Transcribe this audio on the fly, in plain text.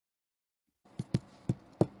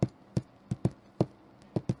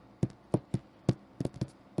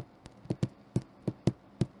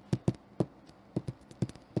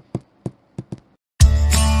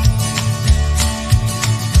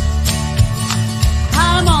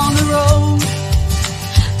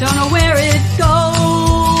don't know where it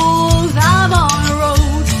goes. I'm on a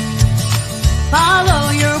road.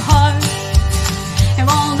 Follow your heart. It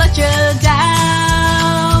won't let you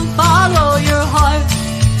down. Follow your heart.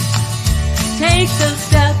 Take the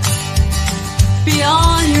steps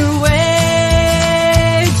beyond your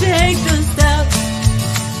way. Take the steps.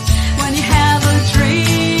 When you have a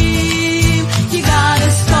dream, you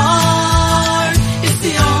gotta start. It's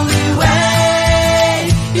the only way.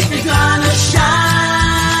 If you're gonna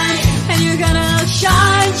shine, and you're gonna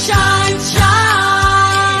shine, shine,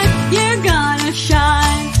 shine. You're gonna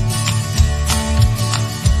shine.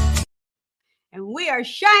 And we are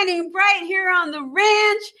shining bright here on the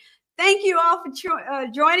ranch. Thank you all for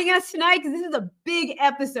joining us tonight, because this is a big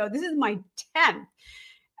episode. This is my 10th.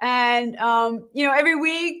 And, every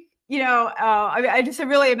week, I just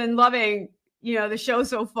really have been loving, the show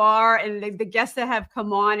so far, and the guests that have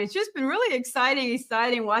come on. It's just been really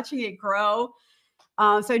exciting watching it grow.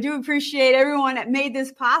 So I do appreciate everyone that made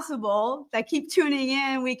this possible, that keep tuning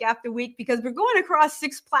in week after week, because we're going across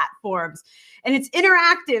 6 platforms and it's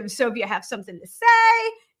interactive. So if you have something to say,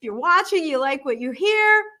 if you're watching, you like what you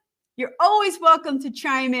hear, you're always welcome to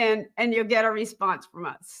chime in and you'll get a response from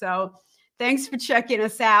us. So thanks for checking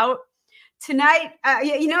us out. Tonight,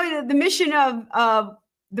 the mission of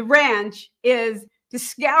the ranch is to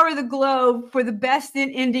scour the globe for the best in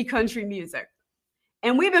indie country music.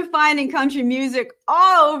 And we've been finding country music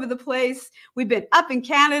all over the place. We've been up in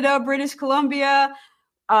Canada, British Columbia.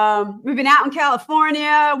 We've been out in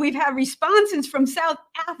California. We've had responses from South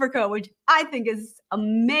Africa, which I think is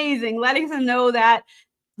amazing, letting them know that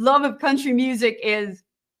love of country music is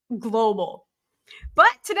global. But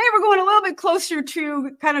today we're going a little bit closer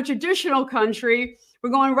to kind of traditional country. We're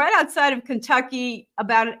going right outside of Kentucky,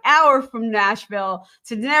 about an hour from Nashville.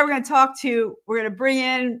 So today we're going to bring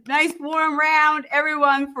in nice warm round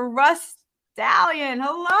everyone for Russ Stallion.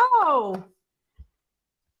 Hello.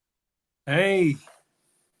 Hey,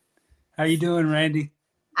 how you doing, Randie?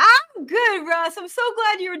 I'm good, Russ. I'm so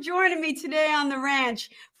glad you're joining me today on the ranch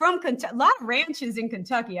from Kentucky. A lot of ranches in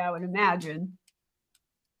Kentucky, I would imagine.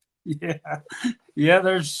 Yeah.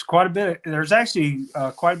 There's quite a bit. There's actually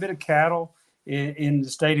quite a bit of cattle in the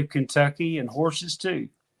state of Kentucky, and horses too.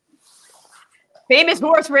 Famous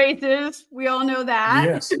horse races. We all know that.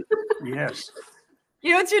 Yes. Yes.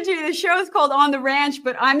 It's interesting. The show is called On the Ranch,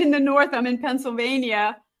 but I'm in the north. I'm in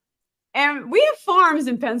Pennsylvania. And we have farms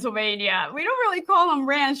in Pennsylvania. We don't really call them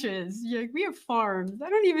ranches. We have farms.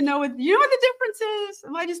 I don't even know what the difference is.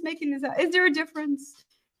 Am I just making this up? Is there a difference?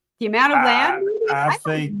 The amount of land? I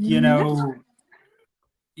think,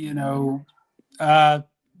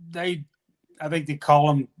 I think they call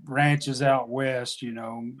them ranches out west,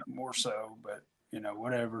 more so, but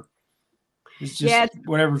whatever. It's just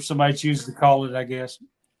whatever somebody chooses to call it, I guess.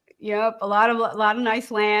 Yep. A lot of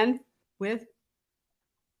nice land with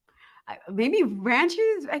maybe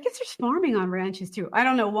ranches. I guess there's farming on ranches too. I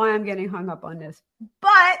don't know why I'm getting hung up on this,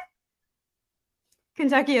 but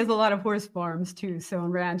Kentucky has a lot of horse farms too, so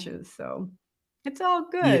and ranches. So it's all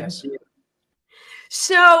good. Yes.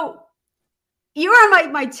 So you're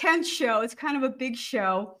on my 10th show. It's kind of a big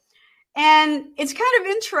show. And it's kind of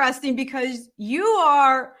interesting because you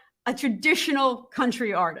are a traditional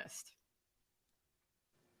country artist.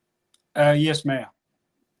 Yes, ma'am.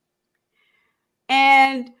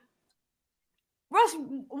 And Russ,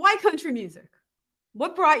 why country music?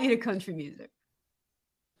 What brought you to country music?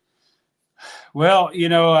 Well,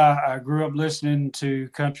 I grew up listening to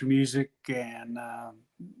country music, and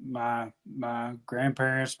my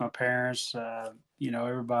grandparents, my parents,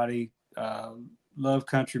 everybody loved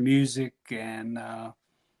country music, and I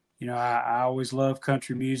always loved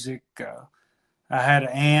country music. I had an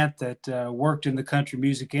aunt that worked in the country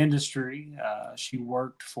music industry. She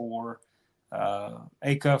worked for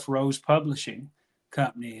Acuff Rose Publishing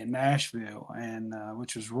Company in Nashville, and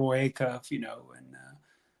which was Roy Acuff,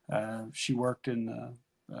 and she worked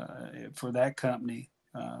for that company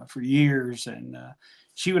for years, and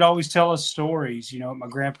she would always tell us stories, at my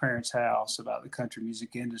grandparents' house about the country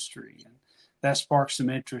music industry, and that sparked some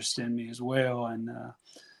interest in me as well. And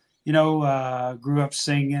grew up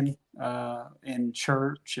singing in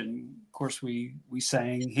church, and of course we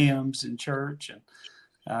sang hymns in church, and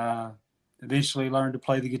eventually learned to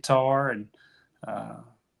play the guitar and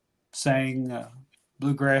sang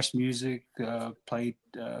bluegrass music, played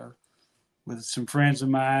with some friends of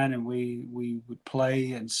mine, and we would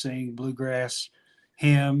play and sing bluegrass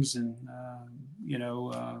hymns, and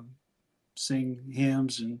sing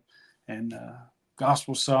hymns and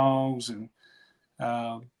gospel songs, and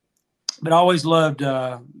but I always loved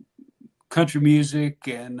country music,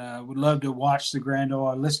 and would love to watch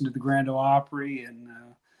listen to the Grand Ole Opry, and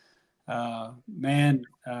man,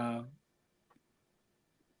 of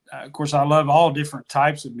course, I love all different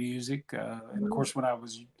types of music. And of course, when I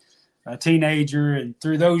was a teenager and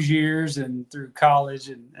through those years and through college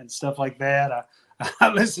and stuff like that, I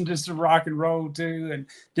listened to some rock and roll too, and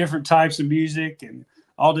different types of music and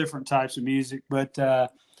all different types of music. But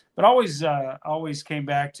always came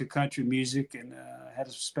back to country music and had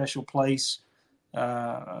a special place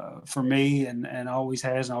for me, and always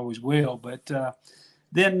has and always will. But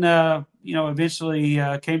then eventually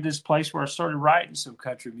came to this place where I started writing some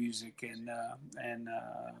country music, and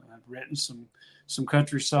I've written some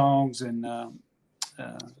country songs, and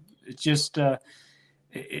it just I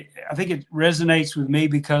think it resonates with me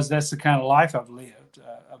because that's the kind of life I've lived.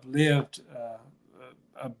 I've lived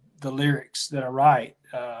the lyrics that I write.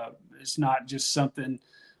 It's not just something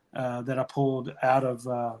that I pulled out of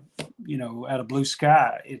out of blue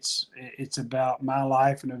sky. It's about my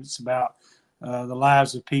life, and it's about the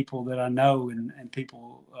lives of people that I know, and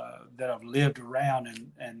people that I've lived around,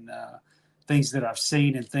 and things that I've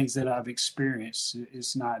seen and things that I've experienced.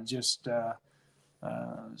 It's not just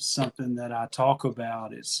something that I talk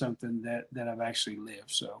about. It's something that I've actually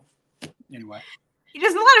lived. So anyway.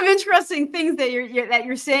 There's a lot of interesting things that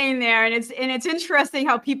you're saying there, and it's interesting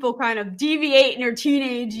how people kind of deviate in their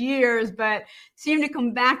teenage years, but seem to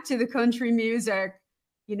come back to the country music,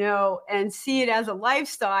 and see it as a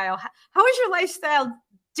lifestyle. How is your lifestyle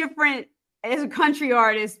different as a country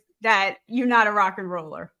artist that you're not a rock and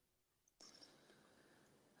roller?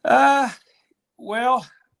 Well,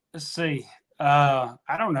 let's see. I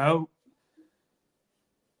don't know.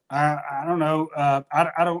 I don't know.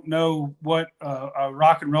 I don't know what a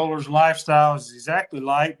rock and roller's lifestyle is exactly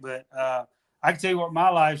like, but I can tell you what my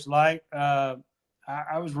life's like. I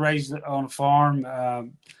was raised on a farm. I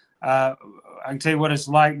can tell you what it's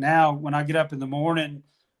like now. When I get up in the morning,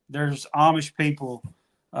 there's Amish people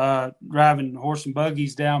driving horse and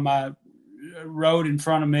buggies down my road in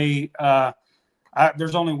front of me.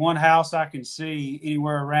 There's only one house I can see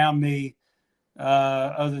anywhere around me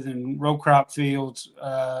other than row crop fields.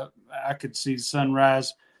 I could see the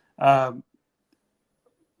sunrise. I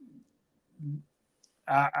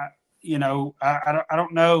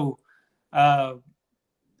don't know.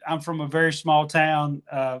 I'm from a very small town,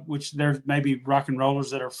 which there may be rock and rollers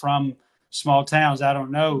that are from small towns. I don't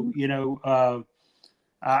know.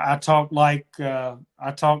 I talk like a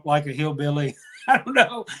hillbilly. I don't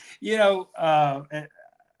know.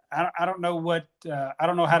 I don't know what I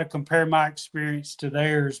don't know how to compare my experience to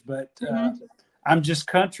theirs, but I'm just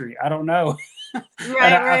country. I don't know.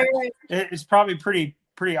 Right. It's probably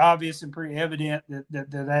pretty obvious and pretty evident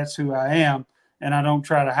that's who I am, and I don't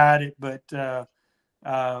try to hide it. But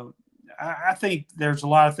I think there's a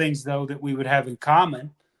lot of things though that we would have in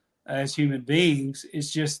common as human beings.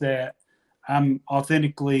 It's just that I'm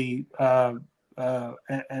authentically, and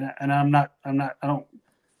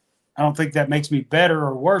I don't think that makes me better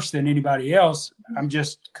or worse than anybody else. I'm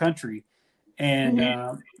just country, and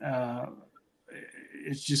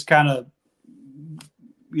it's just kind of,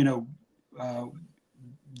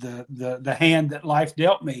 the hand that life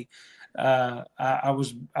dealt me. I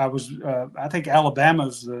think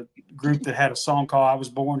Alabama's the group that had a song called "I Was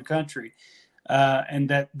Born Country," and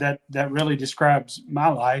that really describes my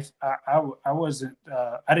life. I wasn't.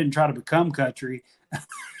 I didn't try to become country.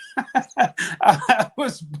 I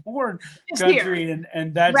was born country,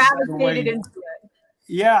 and that's the way. Into it.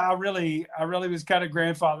 Yeah, I really was kind of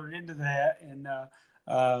grandfathered into that,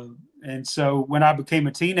 and so when I became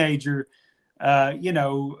a teenager,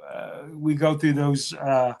 we go through those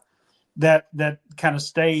that kind of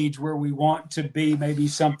stage where we want to be maybe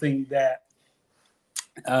something that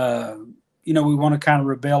we want to kind of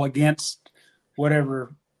rebel against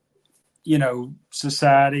whatever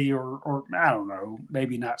society or I don't know,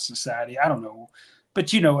 maybe not society, I don't know,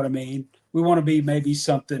 but you know what I mean. We want to be maybe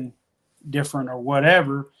something different or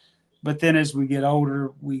whatever, but then as we get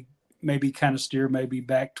older, we maybe kind of steer maybe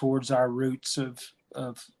back towards our roots of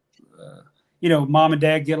mom and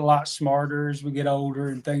dad get a lot smarter as we get older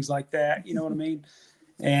and things like that, you know what I mean?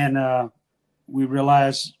 And we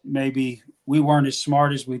realize maybe we weren't as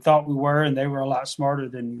smart as we thought we were, and they were a lot smarter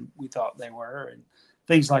than we thought they were, and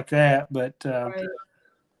things like that. But right.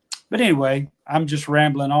 But anyway, I'm just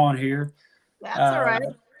rambling on here. That's all right.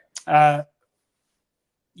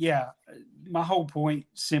 Yeah, my whole point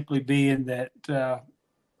simply being that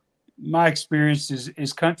my experience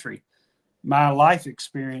is country. My life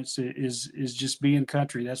experience is just being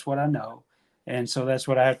country. That's what I know, and so that's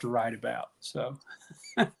what I have to write about. So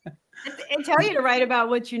I tell you to write about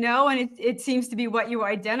what you know, and it seems to be what you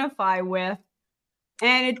identify with.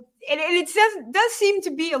 And and it does seem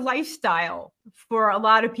to be a lifestyle for a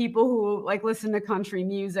lot of people who like listen to country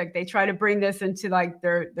music. They try to bring this into like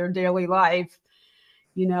their daily life,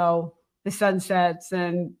 you know, the sunsets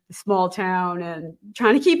and the small town, and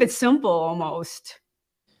trying to keep it simple almost.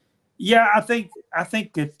 Yeah, I think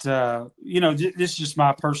that this is just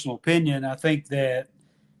my personal opinion. I think that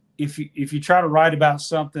if you try to write about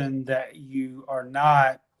something that you are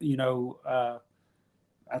not,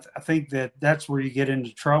 I think that that's where you get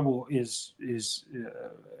into trouble. Is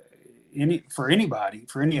for any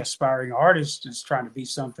aspiring artist is trying to be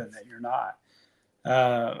something that you're not.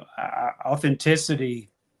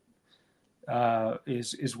 Authenticity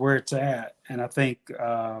is where it's at, and I think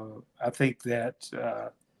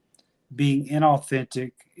that being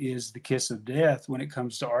inauthentic is the kiss of death when it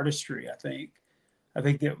comes to artistry. I think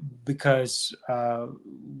that because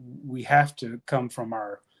we have to come from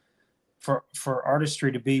for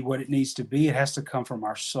artistry to be what it needs to be, it has to come from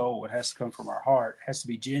our soul. It has to come from our heart. It has to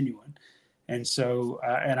be genuine. And so,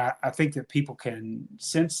 I think that people can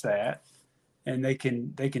sense that, and they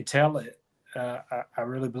can tell it. I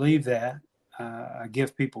really believe that. I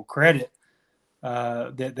give people credit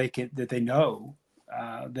that they know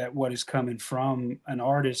that what is coming from an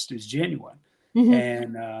artist is genuine, mm-hmm.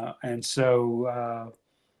 and so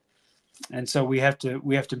we have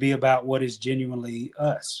to be about what is genuinely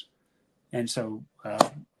us. And so,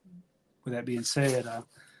 with that being said,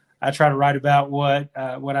 I try to write about what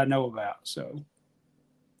I know about, so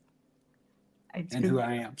and who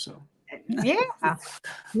I am. So yeah.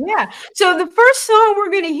 So the first song we're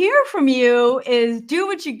going to hear from you is "Do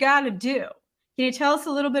What You Gotta Do." Can you tell us a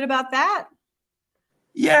little bit about that?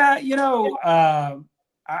 Yeah,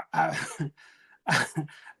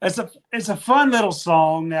 it's a fun little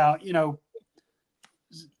song. Now,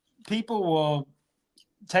 people will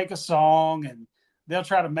take a song and they'll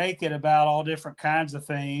try to make it about all different kinds of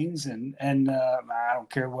things, and I don't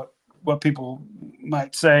care what people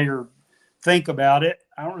might say or think about it.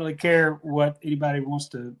 I don't really care what anybody wants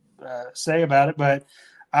to say about it, but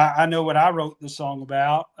I know what I wrote the song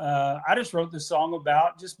about. I just wrote the song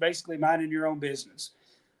about just basically minding your own business.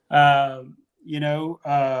 And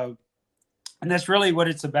that's really what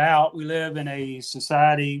it's about. We live in a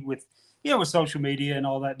society with social media and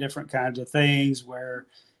all that different kinds of things where,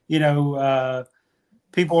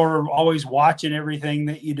 people are always watching everything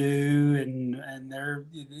that you do, and they're,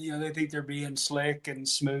 they think they're being slick and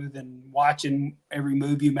smooth and watching every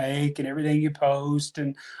move you make and everything you post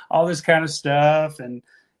and all this kind of stuff. And,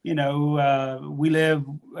 we live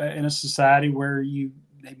in a society where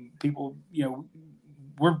people, you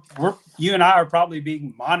and I are probably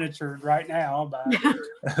being monitored right now by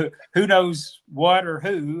who knows what or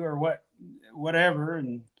who or whatever.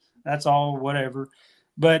 And that's all whatever.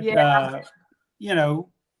 But,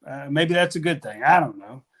 maybe that's a good thing. I don't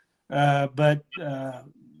know. But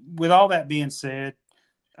with all that being said,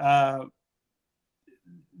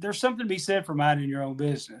 there's something to be said for minding your own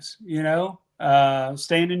business,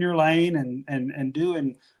 staying in your lane and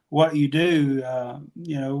doing what you do,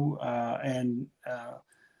 and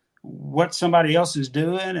what somebody else is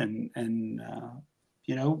doing. And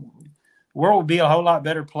the world would be a whole lot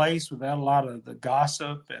better place without a lot of the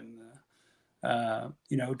gossip and,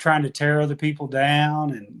 trying to tear other people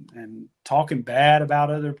down and talking bad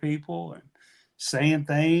about other people and saying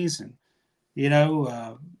things. And,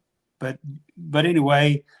 but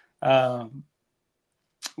anyway, that's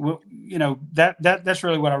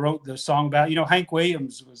really what I wrote the song about. Hank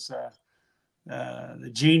Williams was the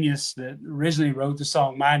genius that originally wrote the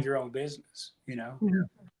song "Mind Your Own Business." Mm-hmm.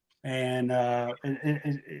 And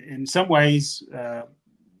in some ways,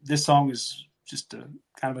 this song is just a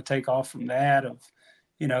kind of a takeoff from that of,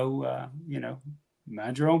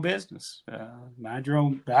 mind your own business, mind your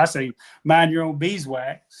own. I say mind your own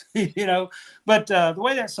beeswax, But the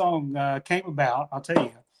way that song came about, I'll tell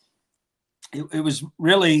you, it was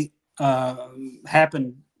really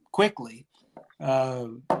happened quickly. My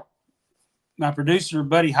producer,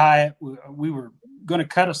 Buddy Hyatt, we were going to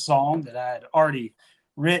cut a song that I had already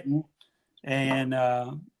written, and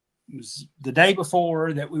it was the day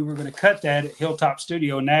before that we were going to cut that at Hilltop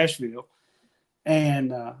Studio in Nashville.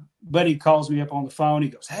 And Buddy calls me up on the phone. He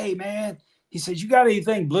goes, "Hey, man," he says, "you got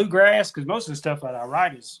anything bluegrass?" Because most of the stuff that I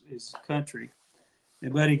write is country.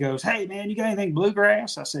 And Buddy goes, "Hey, man, you got anything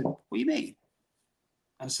bluegrass?" I said, "What do you mean?"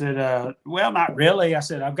 I said, "Well, not really." I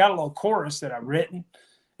said, "I've got a little chorus that I've written."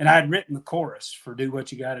 And I had written the chorus for "Do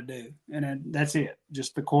What You Gotta Do." And then that's it,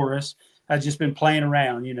 just the chorus. I'd just been playing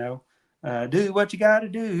around, Do what you got to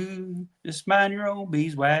do. Just mind your own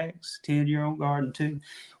beeswax. Tend your own garden too.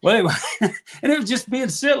 Well, anyway, and it was just being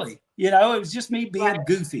silly. It was just me being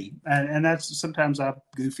goofy. And that's sometimes I'm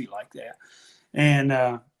goofy like that. And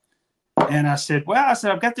I said,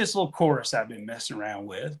 I've got this little chorus I've been messing around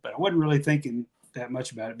with, but I wasn't really thinking that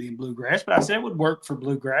much about it being bluegrass. But I said it would work for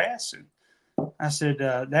bluegrass. And I said,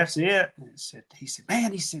 that's it. And he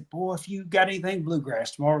said, boy, if you got anything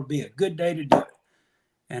bluegrass, tomorrow would be a good day to do it.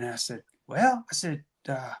 And I said, let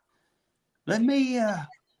me,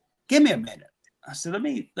 give me a minute. I said, let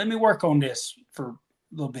me work on this for a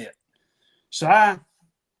little bit. So I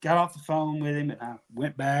got off the phone with him and I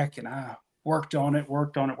went back and I worked on it for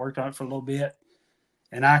a little bit.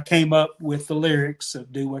 And I came up with the lyrics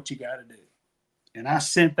of Do What You Gotta Do. And I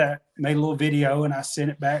made a little video and I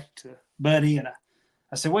sent it back to Buddy. And I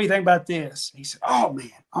said, what do you think about this? He said, oh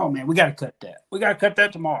man, we got to cut that. We got to cut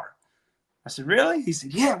that tomorrow. I said, really? He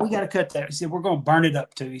said, yeah, we got to cut that. He said, we're going to burn it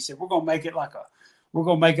up too. He said, we're going to make it like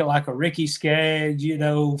a Ricky Skaggs,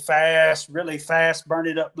 really fast, burn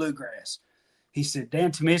it up bluegrass. He said,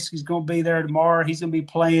 Dan Tomiski's going to be there tomorrow. He's going to be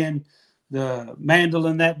playing the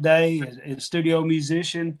mandolin that day as a studio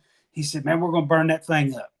musician. He said, man, we're going to burn that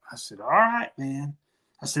thing up. I said, all right, man.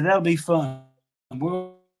 I said, that'll be fun.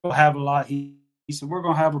 We'll have a lot. He said, we're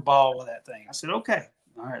going to have a ball with that thing. I said, okay.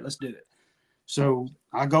 All right, let's do it. So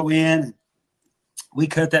I go in and we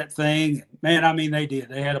cut that thing. Man, I mean, they did.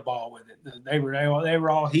 They had a ball with it. They were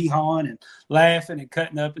all hee-hawing and laughing and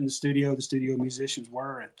cutting up in the studio. The studio musicians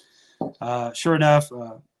were. And sure enough,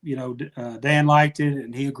 Dan liked it,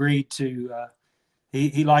 and he agreed to.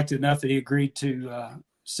 He liked it enough that he agreed to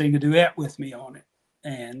sing a duet with me on it,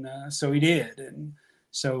 and so he did. And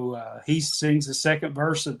so he sings the second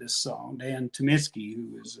verse of this song. Dan Tomiski, who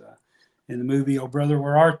was in the movie "Oh Brother,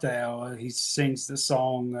 Where Art Thou," he sings the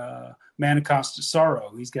song "Man of Constant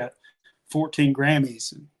Sorrow." He's got 14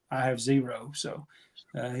 Grammys, and I have 0. So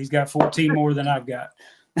he's got 14 more than I've got.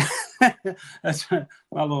 That's my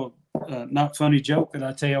little not funny joke that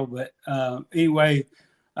I tell. But anyway,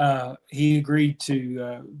 he agreed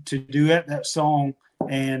to duet that song,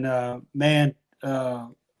 and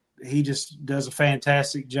he just does a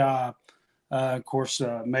fantastic job. Of course,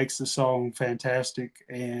 makes the song fantastic,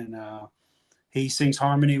 and he sings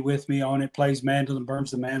harmony with me on it, plays mandolin,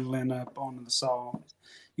 burns the mandolin up on the song.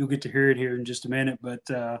 You'll get to hear it here in just a minute, but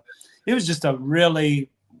it was just a really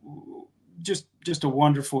just a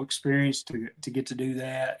wonderful experience to get to do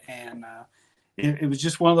that, and it was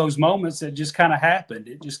just one of those moments that just kind of happened.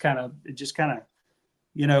 It just kind of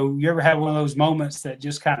you ever have one of those moments that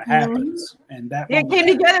just kind of happens, and that it came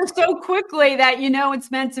together so quickly that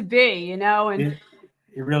it's meant to be, and it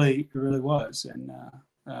really was. And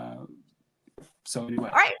so anyway,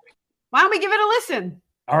 all right, why don't we give it a listen?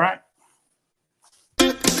 All right.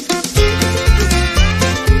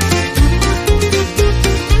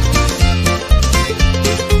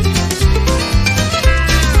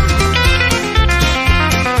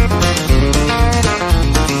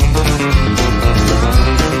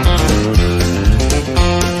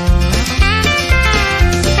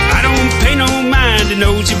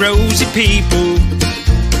 Nosy, rosy people,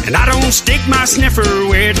 and I don't stick my sniffer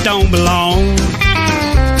where it don't belong.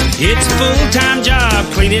 It's a full-time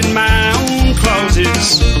job cleaning my own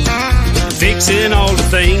closets, fixing all the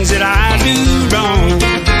things that I do wrong.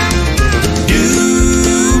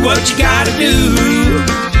 Do what you gotta do.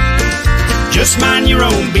 Just mind your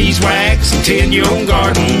own beeswax and tend your own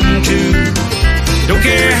garden too. Don't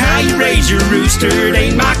care how you raise your rooster, it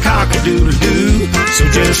ain't my cock-a-doodle-doo. So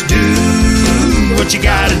just do what you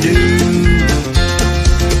gotta do.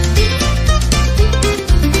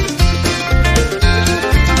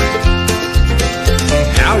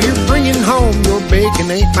 How you're bringing home your bacon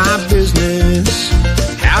ain't my business.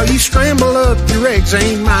 How you scramble up your eggs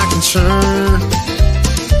ain't my concern.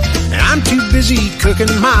 I'm too busy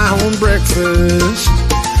cooking my own breakfast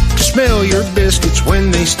to smell your biscuits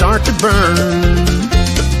when they start to burn.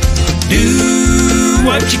 Do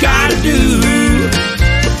what you gotta do.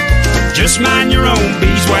 Just mind your own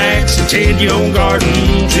beeswax and tend your own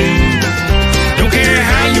garden too. Don't care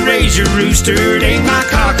how you raise your rooster, it ain't my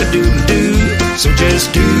cock-a-doodle-doo. So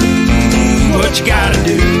just do what you gotta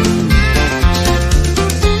do.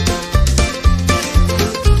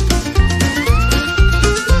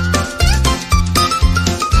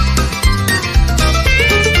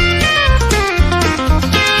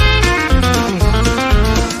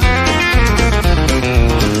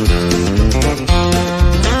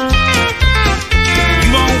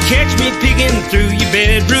 Through your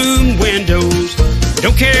bedroom windows.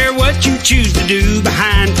 Don't care what you choose to do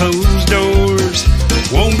behind closed doors.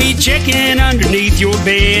 Won't be checking underneath your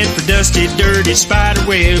bed for dusty, dirty spider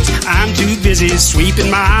webs. I'm too busy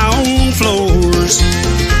sweeping my own floors.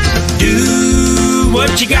 Do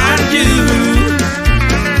what you gotta do.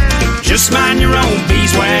 Just mind your own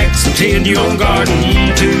beeswax and tend your own garden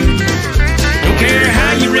too. Don't care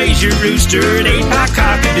how you raise your rooster, it ain't my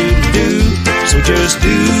cock-a-doodle-doo. So just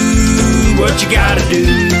do what you gotta do.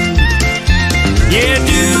 Yeah,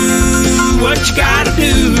 do what you gotta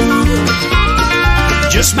do.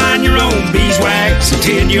 Just mind your own beeswax and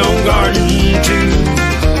tend your own garden too.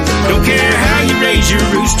 Don't care how you raise your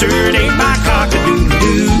rooster, it ain't my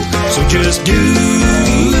cock-a-doodle-doo. So just do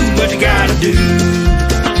what you gotta do.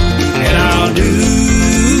 And I'll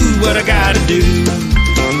do what I gotta do.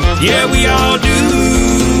 Yeah, we all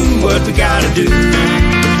do what we gotta do.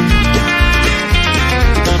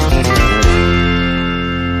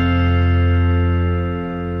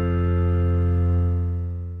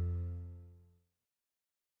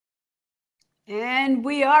 And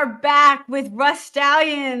we are back with Russ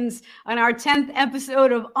Stallons on our 10th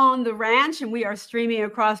episode of On the Ranch, and we are streaming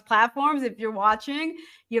across platforms. If you're watching,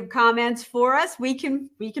 you have comments for us, we can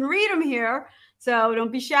read them here. So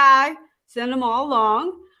don't be shy. Send them all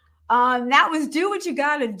along. That was Do What You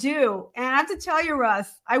Gotta Do. And I have to tell you,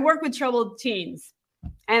 Russ, I work with troubled teens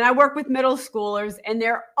and I work with middle schoolers, and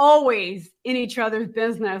they're always in each other's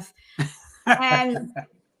business. And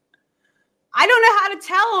I don't know how to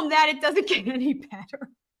tell them that it doesn't get any better.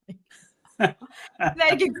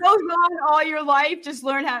 Like it goes on all your life. Just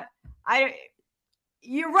learn how.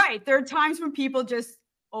 You're right. There are times when people just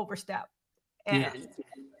overstep and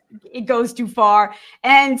it goes too far.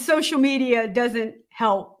 And social media doesn't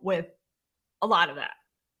help with a lot of that.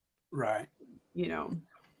 Right. You know,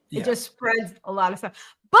 it just spreads a lot of stuff.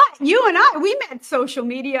 But you and I, we met social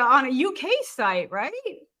media on a UK site, right?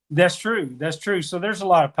 That's true. That's true. So there's a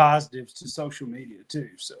lot of positives to social media too.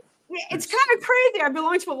 So it's kind of crazy. I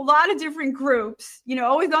belong to a lot of different groups, you know,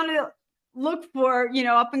 always on the look for, you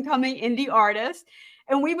know, up and coming indie artists.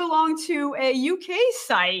 And we belong to a UK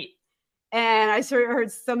site. And I sort of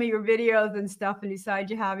heard some of your videos and stuff and decided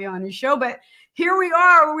to have you on the show. But here we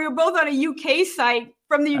are. We were both on a UK site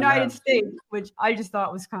from the United States, which I just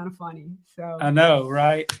thought was kind of funny. So I know,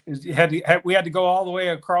 right? We had to go all the way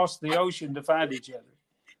across the ocean to find each other.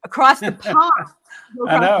 Across the pond.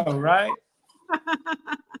 I know, right?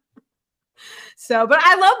 So, but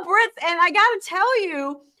I love Brits, and I got to tell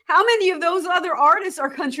you, how many of those other artists are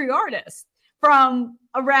country artists from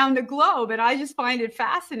around the globe? And I just find it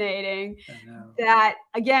fascinating that,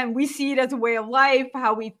 again, we see it as a way of life,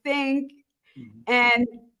 how we think, and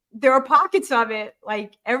there are pockets of it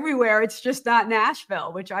like everywhere. It's just not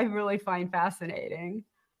Nashville, which I really find fascinating.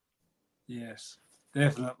 Yes,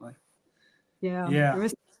 definitely. Yeah. Yeah. There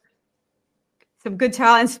was some good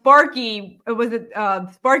talent. Sparky,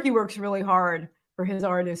 Sparky works really hard for his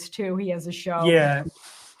artists too. He has a show. Yeah,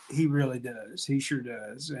 he really does. He sure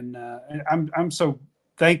does. And I'm so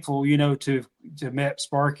thankful, you know, to met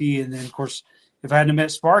Sparky. And then of course, if I hadn't met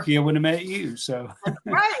Sparky, I wouldn't have met you. So that's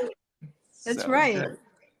right. That's right.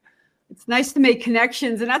 It's nice to make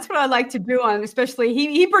connections, and that's what I like to do on. Especially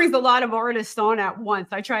he brings a lot of artists on at once.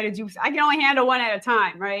 I try to do. I can only handle one at a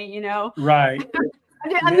time, right? You know. Right.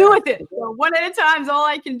 I'm new with it. So one at a time is all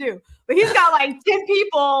I can do. But he's got like 10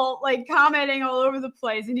 people like commenting all over the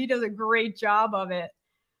place, and he does a great job of it.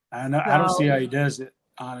 I know. So, I don't see how he does it,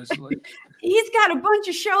 honestly. He's got a bunch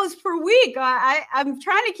of shows per week. I'm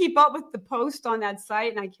trying to keep up with the post on that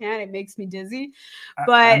site, and I can't. It makes me dizzy.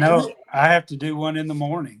 But I know I have to do one in the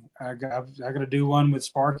morning. I got to do one with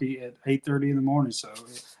Sparky at 8:30 in the morning. So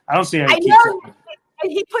I don't see how he keeps it.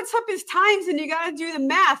 And he puts up his times, and you got to do the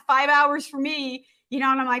math. 5 hours for me. You know,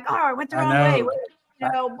 and I'm like, oh, I went the wrong way. You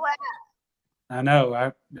know, blah. I know.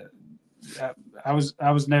 I was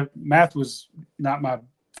never, math was not my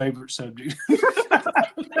favorite subject.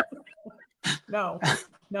 No.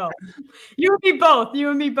 You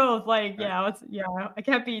and me both. Like, I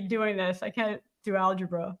can't be doing this. I can't do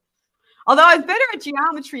algebra. Although I was better at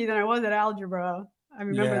geometry than I was at algebra. I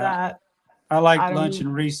remember that. I like lunch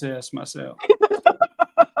and recess myself.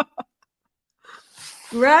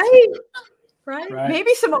 Right.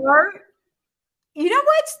 Maybe some art. You know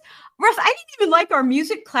what, Russ? I didn't even like our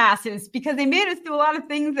music classes because they made us do a lot of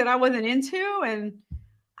things that I wasn't into, and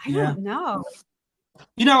I don't know.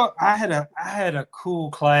 You know, I had a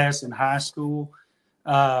cool class in high school.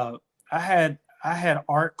 I had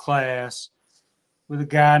art class with a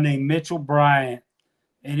guy named Mitchell Bryant,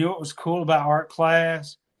 and you know what was cool about art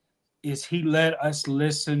class is he let us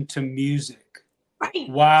listen to music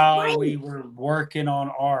while we were working on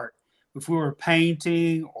art. If we were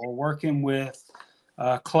painting or working with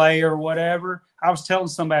clay or whatever, I was telling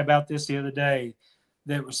somebody about this the other day.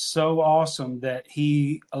 That was so awesome that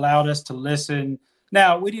he allowed us to listen.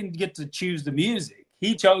 Now we didn't get to choose the music;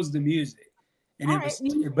 he chose the music, and All it right.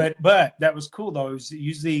 was. But that was cool though. It was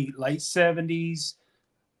usually late '70s,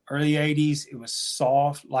 early '80s. It was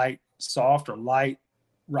soft or light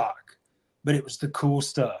rock, but it was the cool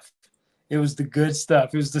stuff. It was the good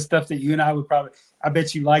stuff. It was the stuff that you and I would probably. I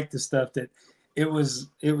bet you liked the stuff that. It was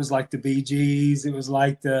like the Bee Gees. It was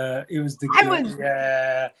like the. It was the.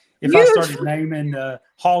 Yeah. If I started naming the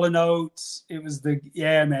Hall & Oates, it was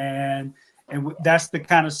man, and that's the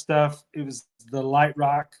kind of stuff. It was the light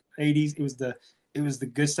rock '80s. It was the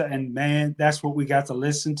good stuff, and man, that's what we got to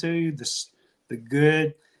listen to. The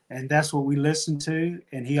good, and that's what we listened to.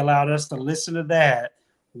 And he allowed us to listen to that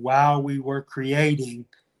while we were creating,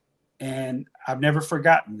 and I've never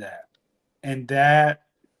forgotten that. And that,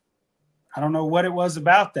 I don't know what it was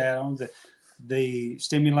about that. The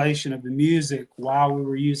stimulation of the music while we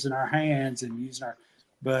were using our hands and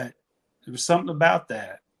but there was something about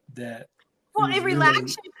that well, it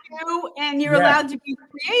relaxes you and you're allowed to be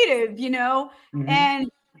creative, Mm-hmm.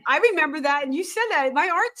 And I remember that, and you said that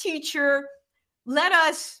my art teacher let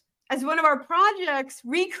us, as one of our projects,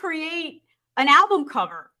 recreate an album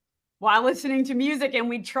cover while listening to music, and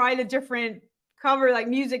we'd try the different cover like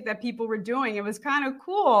music that people were doing. It was kind of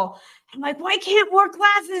cool. I'm like, why can't more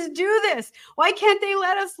classes do this? Why can't they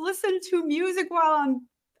let us listen to music while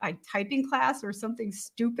I'm typing class or something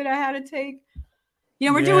stupid I had to take?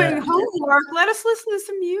 We're doing homework. Let us listen to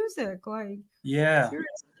some music. Like, yeah,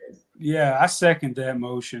 I second that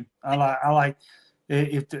motion. I like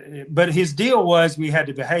but his deal was we had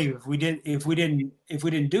to behave. If we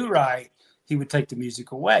didn't do right, he would take the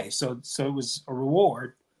music away. So it was a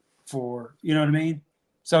reward for, you know what I mean?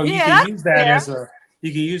 So you can use that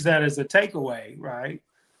as a takeaway, right?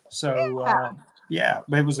 So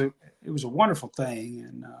but it was a wonderful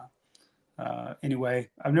thing. And anyway,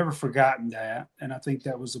 I've never forgotten that, and I think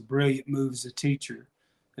that was a brilliant move as a teacher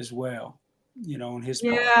as well, on his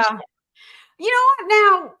part. Yeah.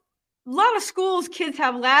 Now a lot of schools, kids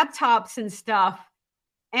have laptops and stuff.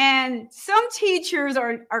 And some teachers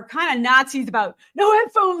are kind of Nazis about no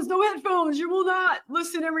headphones, you will not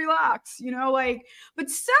listen and relax, but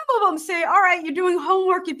some of them say, all right, you're doing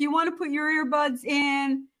homework. If you want to put your earbuds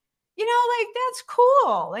in, that's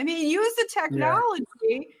cool. I mean, use the technology,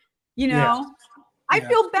 I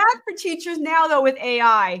feel bad for teachers now though, with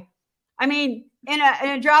AI. I mean, in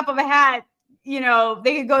a drop of a hat, they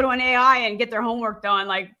could go to an AI and get their homework done,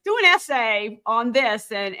 like do an essay on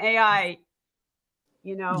this, and AI,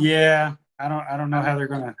 Yeah, I don't know how they're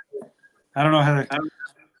gonna. I don't know how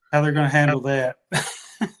they're gonna handle that.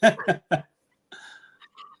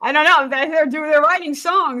 I don't know. They're writing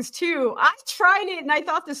songs too. I tried it and I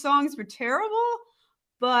thought the songs were terrible,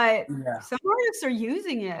 but some artists are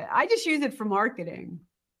using it. I just use it for marketing.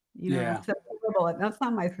 That's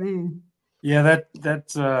not my thing. Yeah,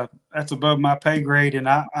 that's above my pay grade, and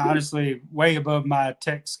I honestly way above my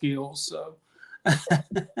tech skills. So.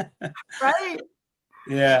 Right.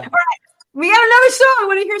 Yeah. All right. We got another song. I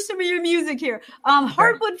want to hear some of your music here.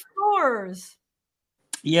 Hardwood Floors.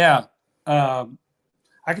 Yeah. I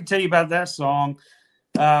can tell you about that song.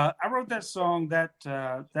 I wrote that song.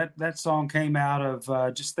 That song came out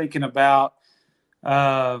of just thinking about,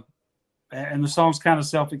 and the song's kind of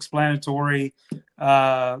self-explanatory.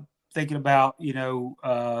 Thinking about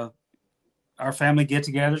our family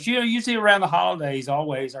get-togethers. Usually around the holidays,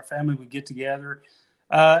 always our family would get together.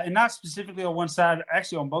 And not specifically on one side,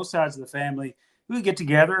 actually on both sides of the family, we would get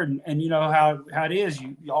together, and you know how it is.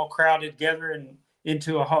 You all crowded together and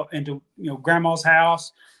into grandma's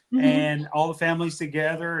house, mm-hmm. and all the families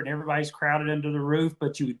together, and everybody's crowded under the roof.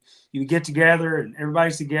 But you would get together, and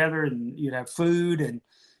everybody's together, and you'd have food, and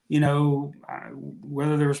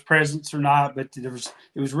whether there was presents or not, but it was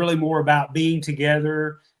really more about being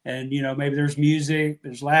together. And maybe there's music,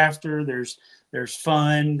 there's laughter, there's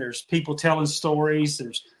fun, there's people telling stories,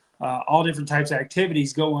 there's all different types of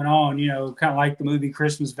activities going on, kind of like the movie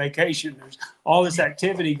Christmas Vacation. There's all this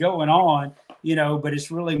activity going on, but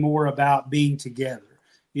it's really more about being together,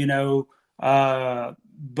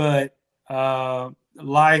 but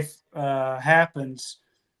life happens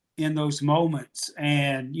in those moments.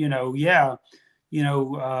 And, and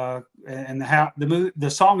the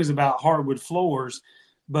song is about hardwood floors,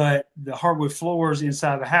 but the hardwood floors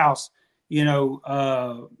inside the house,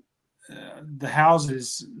 the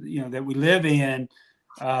houses, that we live in,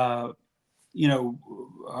 a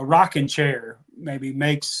rocking chair maybe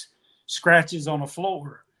makes scratches on the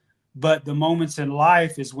floor, but the moments in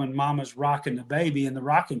life is when mama's rocking the baby in the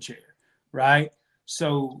rocking chair, right?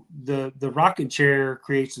 So the rocking chair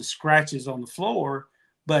creates the scratches on the floor,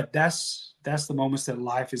 but that's the moments that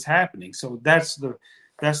life is happening. So that's the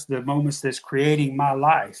moments that's creating my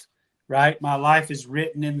life, right? My life is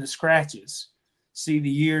written in the scratches. See the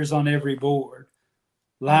years on every board.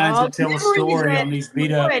 Lines that tell a story on these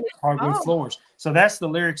beat up hardwood floors. So that's the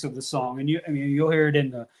lyrics of the song. And you'll hear it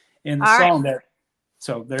in the song. Right.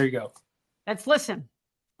 So there you go. Let's listen.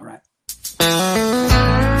 All right.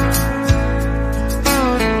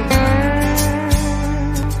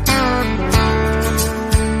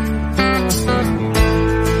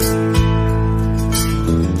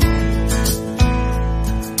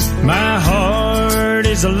 My heart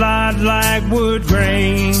is a lot like wood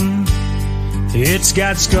grain. It's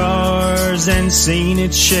got scars and seen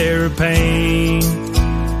its share of pain,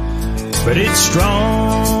 but it's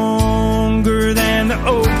stronger than the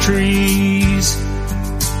oak trees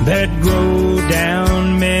that grow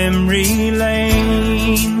down memory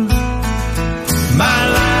lane. My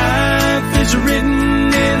life is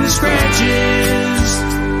written in the scratches.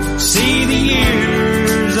 See the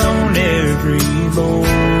years on every board.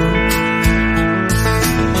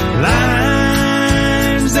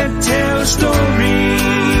 Lines that tell a story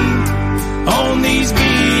on these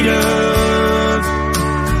beat up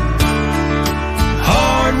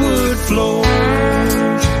hardwood floors.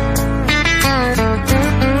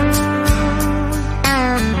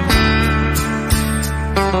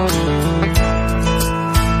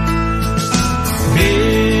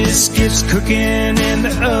 Biscuits cooking in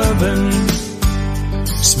the oven,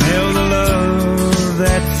 smell the love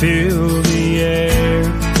that filled the air.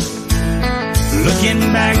 Looking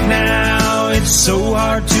back now, it's so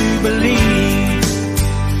hard to believe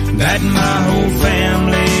that my whole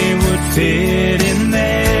family would fit in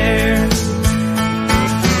there.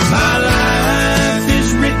 My life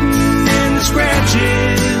is written in the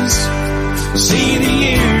scratches. See the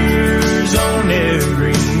years on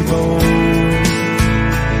every board.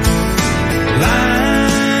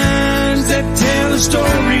 Lines that tell a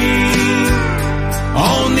story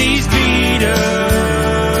on these beat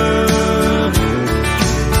up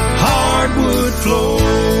hardwood floors.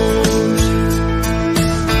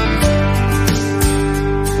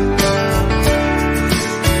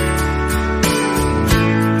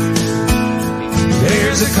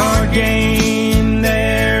 There's a card game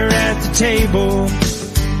there at the table.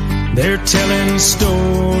 They're telling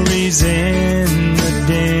stories in the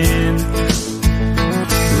den.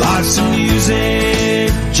 Lots of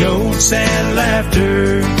music, jokes and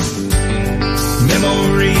laughter,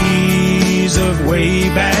 memories of way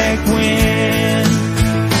back when.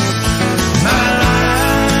 My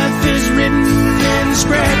life is written in the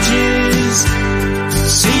scratches.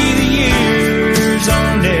 See the years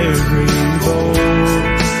on every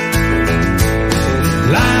board.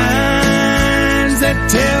 Lines that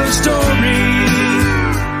tell a story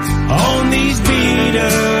on these beat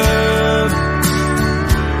up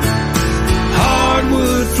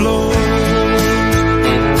hardwood floors.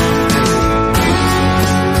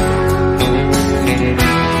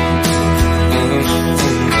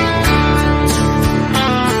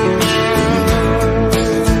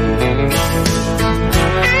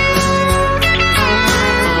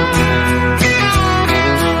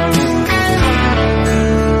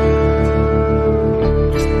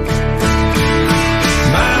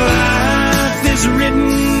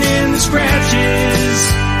 Scratches,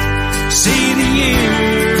 see the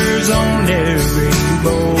years on every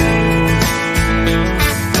board.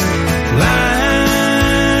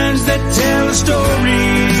 Lines that tell a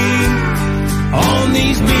story on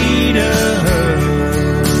these beat up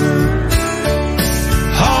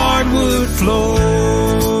hardwood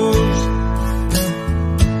floors.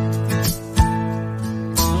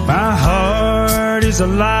 My heart is a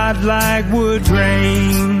lot like wood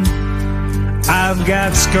grain. I've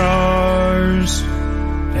got scars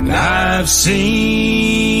and I've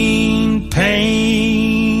seen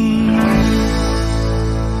pain.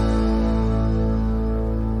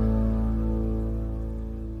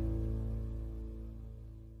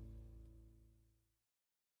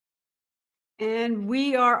 And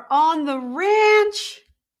we are on the ranch.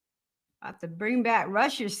 I have to bring back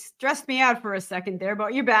Russ. You stressed me out for a second there,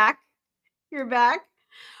 but you're back. You're back.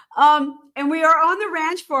 And we are on the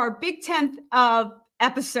ranch for our big 10th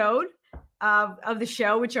episode of the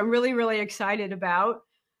show, which I'm really, really excited about.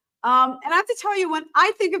 And I have to tell you, when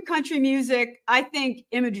I think of country music, I think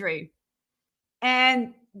imagery.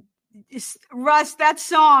 And Russ, that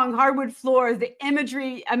song, Hardwood Floors, the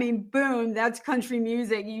imagery, I mean, boom, that's country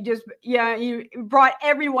music. You brought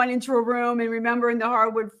everyone into a room and remembering the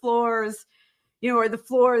hardwood floors, or the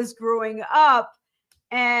floors growing up.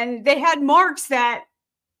 and they had marks that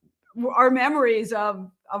are memories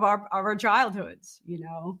of our childhoods, you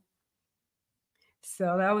know.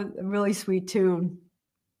 So that was a really sweet tune.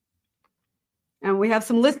 And we have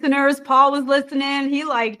some listeners. Paul was listening. He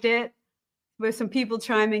liked it. With some people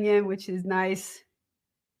chiming in, which is nice.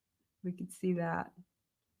 We could see that.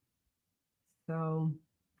 So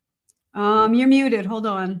you're muted. Hold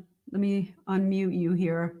on. Let me unmute you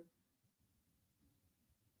here.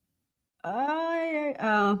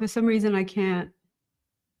 For some reason I can't.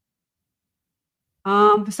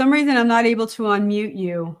 For some reason I'm not able to unmute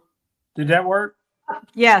you. Did that work?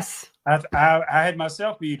 Yes. I had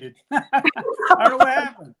myself muted. I don't know what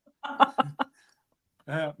happened.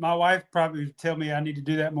 My wife probably would tell me I need to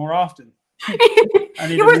do that more often. I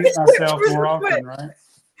need to mute myself more often, right?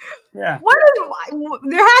 Yeah.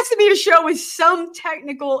 There has to be a show with some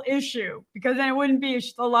technical issue, because then it wouldn't be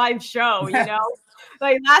a live show, you know?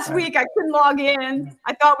 Like last week, I couldn't log in.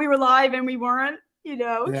 I thought we were live and we weren't, you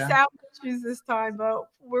know, sound issues this time, but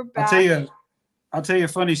we're back. I'll tell you a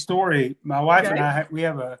funny story. My wife and I, we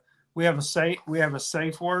have a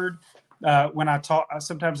safe word. When I talk,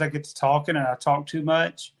 sometimes I get to talking and I talk too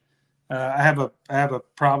much. I have a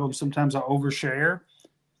problem. Sometimes I overshare,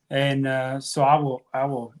 and so I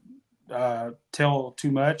will tell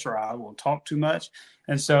too much, or I will talk too much.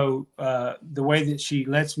 And so the way that she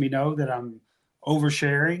lets me know that I'm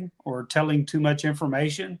oversharing or telling too much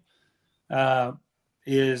information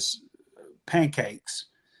is pancakes.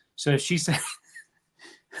 So if she said,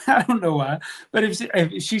 I don't know why, but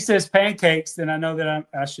if she says pancakes, then I know that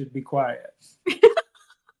I should be quiet.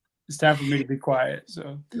 It's time for me to be quiet.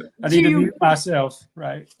 So I need to mute myself,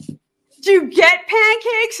 right? Do you get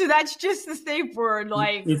pancakes, or that's just the safe word?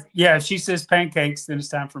 Like, if she says pancakes, then it's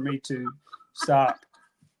time for me to stop.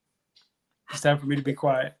 It's time for me to be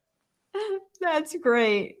quiet. That's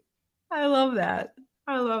great. I love that.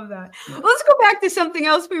 Let's go back to something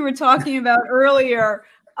else we were talking about earlier.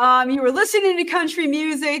 You were listening to country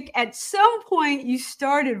music. At some point, you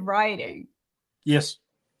started writing. Yes.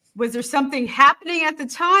 Was there something happening at the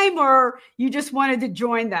time, or you just wanted to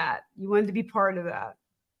join that? You wanted to be part of that?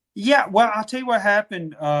 Yeah. Well, I'll tell you what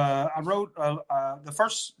happened. I wrote the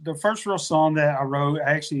first real song that I wrote.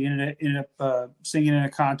 I actually ended up singing in a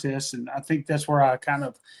contest, and I think that's where I kind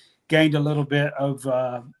of gained a little bit of,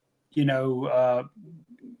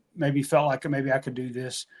 maybe felt like maybe I could do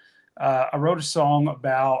this. I wrote a song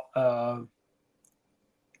about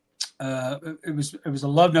it was a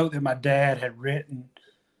love note that my dad had written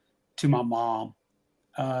to my mom,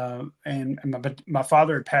 and my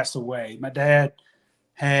father had passed away. My dad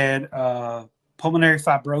had pulmonary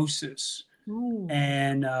fibrosis. Ooh.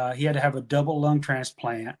 And he had to have a double lung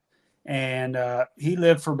transplant, and he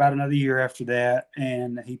lived for about another year after that,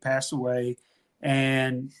 and he passed away.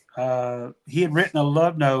 And he had written a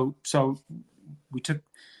love note, so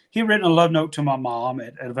he had written a love note to my mom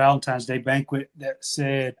at a Valentine's Day banquet that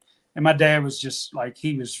said, and my dad was just like,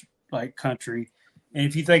 he was like country. And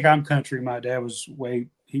if you think I'm country, my dad was way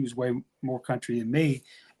more country than me.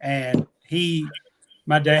 And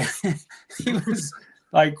my dad, he was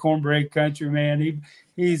like cornbread country, man.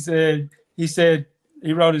 He said,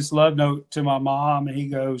 he wrote his love note to my mom, and he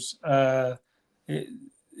goes,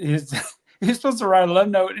 he's supposed to write a love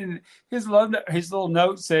note, and his little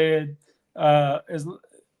note said, I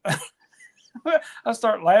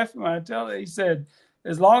start laughing when I tell it. He said,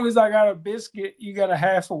 "As long as I got a biscuit, you got a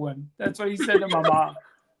half of one." That's what he said to my mom.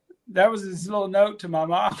 That was his little note to my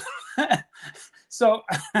mom. So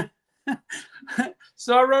I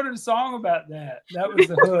wrote a song about that. That was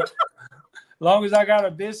the hook. As long as I got a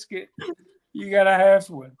biscuit, you got a half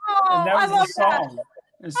one. And that was the song.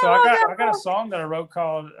 And so I got a song that I wrote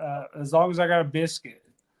called "As Long as I Got a Biscuit,"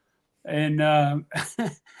 and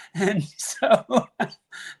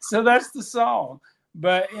so that's the song.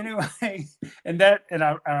 But anyway, and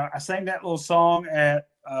I sang that little song at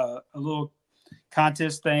a little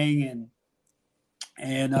contest thing,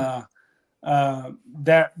 and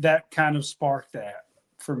that kind of sparked that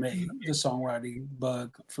for me, the songwriting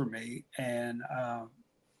bug for me, and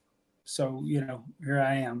so here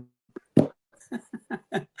I am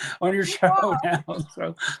on your show now.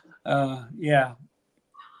 So yeah.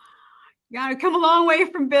 You gotta come a long way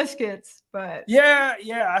from biscuits, but yeah,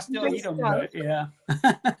 I still eat them, but yeah.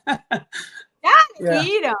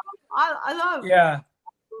 Eat them. I love. Yeah,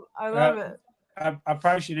 I love it. I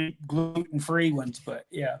probably should eat gluten-free ones, but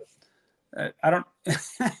yeah, I don't.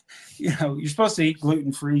 You're supposed to eat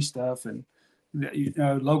gluten-free stuff and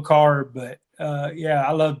low carb, but yeah,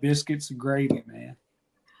 I love biscuits and gravy, man.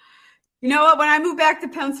 You know what? When I moved back to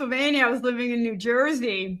Pennsylvania, I was living in New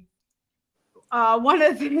Jersey. one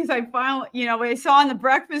of the things I found, what I saw on the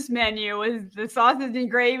breakfast menu was the sausage and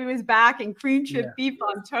gravy was back and cream chip beef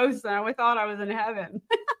on toast. And I thought I was in heaven.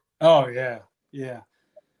 Oh, yeah. Yeah.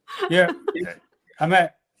 Yeah.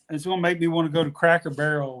 It's going to make me want to go to Cracker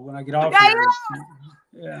Barrel when I get off here.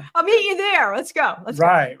 Yeah. I'll meet you there. Let's go.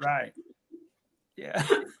 Right. Yeah.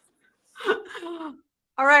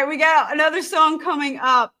 All right. We got another song coming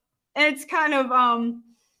up. And it's kind of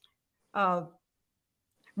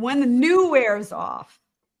When the New Wears Off.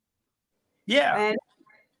 Yeah.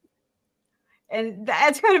 And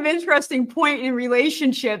that's kind of an interesting point in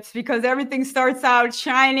relationships because everything starts out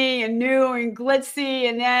shiny and new and glitzy,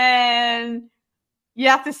 and then you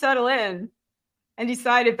have to settle in and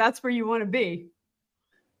decide if that's where you want to be.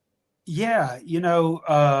 Yeah.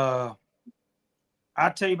 I'll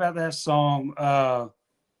tell you about that song.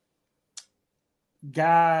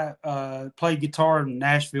 Guy played guitar in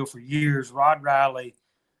Nashville for years, Rod Riley.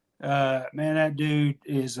 Man, that dude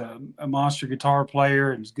is a monster guitar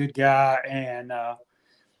player and he's a good guy. And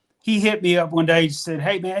he hit me up one day and said,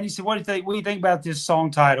 "Hey, man," he said, what do you think about this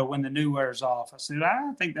song title, When the New Wears Off? I said,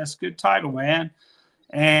 "I think that's a good title, man."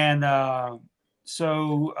 And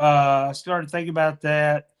so I started thinking about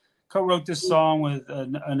that, co-wrote this song with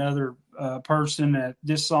another person at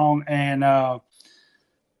this song. And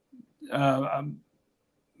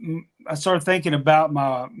I started thinking about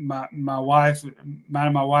my wife, mine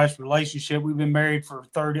and my wife's relationship. We've been married for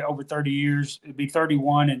over 30 years. It'd be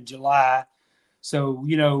 31 in July. So,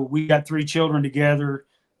 we got 3 children together,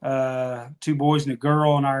 2 boys and a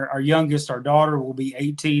girl. And our youngest, our daughter, will be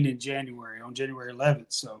 18 in January, on January 11th.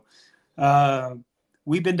 So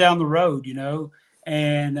we've been down the road,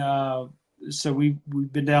 and so we've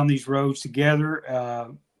been down these roads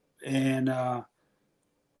together.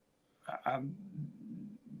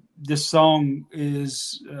 This song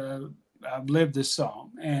is, I've lived this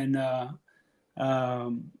song, and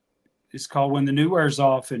it's called When the New Wears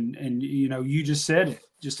Off. And you just said it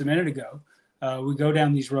just a minute ago. We go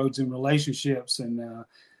down these roads in relationships,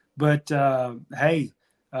 but hey,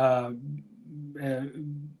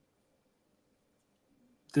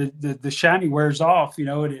 the shiny wears off,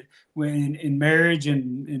 when in marriage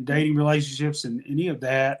and in dating relationships and any of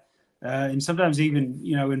that. And sometimes even,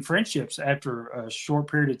 in friendships after a short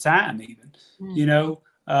period of time, even, It's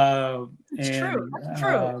true. That's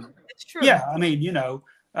true. It's true. Yeah. I mean,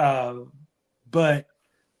 but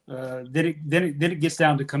then it gets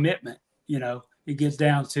down to commitment, it gets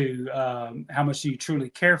down to how much do you truly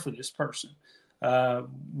care for this person,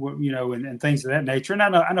 and things of that nature. And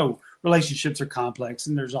I know relationships are complex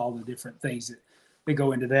and there's all the different things that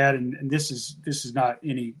go into that. And this is not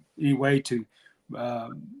any way to,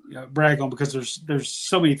 brag on, because there's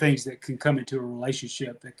so many things that can come into a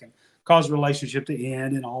relationship that can cause a relationship to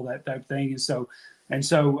end and all that type of thing. And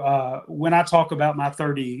so when I talk about my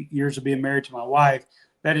 30 years of being married to my wife,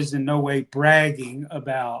 that is in no way bragging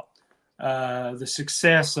about the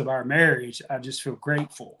success of our marriage. I just feel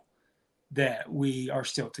grateful that we are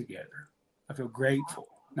still together. I feel grateful,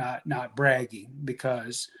 not bragging,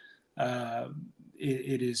 because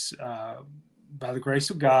it is by the grace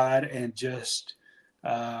of God, and just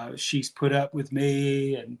she's put up with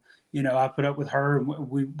me, and I put up with her, and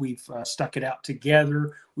we've stuck it out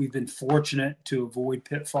together. We've been fortunate to avoid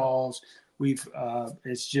pitfalls.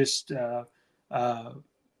 It's just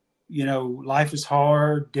life is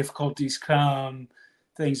hard, difficulties come,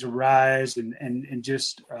 things arise, and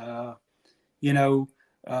just the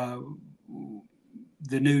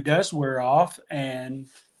new does wear off, and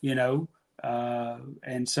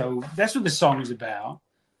and so that's what this song is about.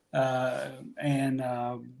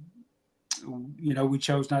 We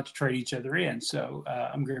chose not to trade each other in. So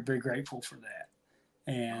I'm very, very grateful for that.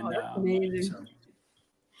 And that's amazing. So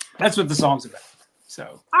that's what the song's about.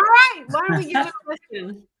 So, all right. Why don't we give it a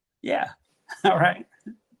listen? Yeah. All right.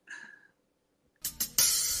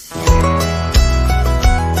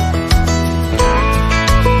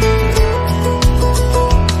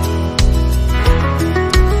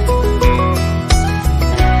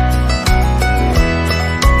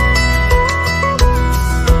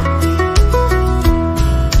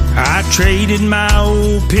 Traded my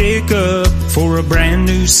old pickup for a brand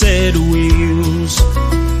new set of wheels.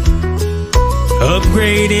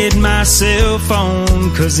 Upgraded my cell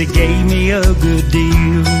phone 'cause it gave me a good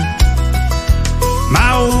deal.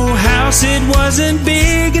 My old house, it wasn't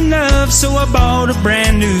big enough, so I bought a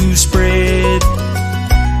brand new spread.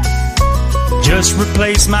 Just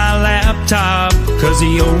replaced my laptop 'cause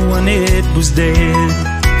the old one, it was dead.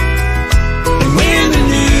 And when the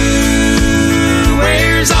new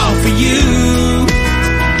wears off for you,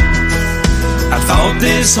 I thought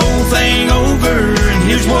this whole thing over, and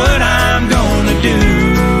here's what I'm gonna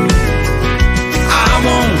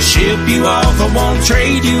ship you off, I won't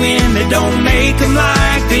trade you in. They don't make them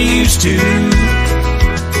like they used to.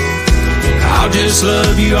 I'll just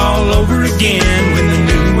love you all over again when the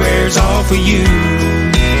new wears off of you.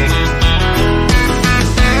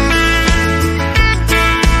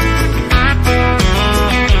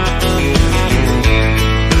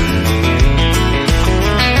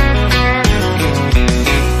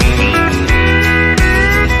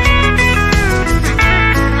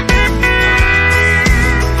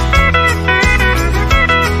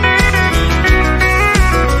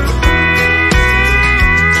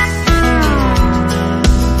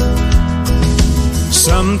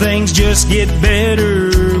 Some things just get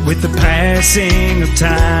better with the passing of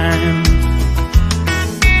time,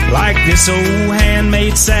 like this old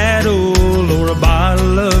handmade saddle or a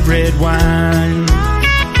bottle of red wine.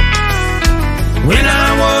 When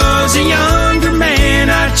I was a younger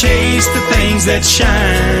man, I chased the things that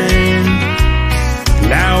shine.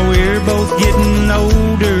 Now we're both getting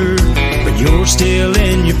older, but you're still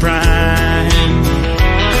in your prime.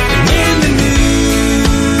 When the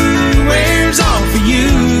new wears off for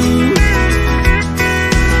you,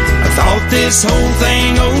 I thought this whole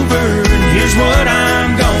thing over, and here's what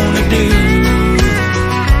I'm gonna do.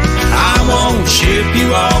 I won't ship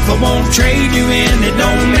you off, I won't trade you in. They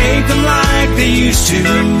don't make them like they used to.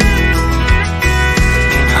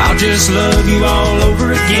 I'll just love you all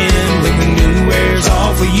over again when the new wears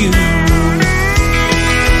off of you.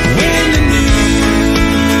 When the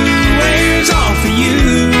new wears off of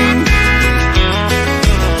you,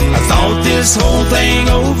 I thought this whole thing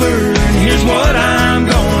over, and here's what I'm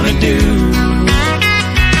gonna do.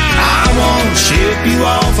 I won't ship you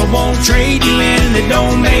off, I won't trade you in. They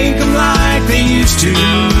don't make them like they used to.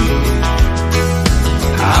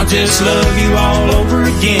 I'll just love you all over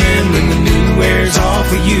again when the new wears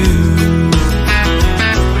off of you.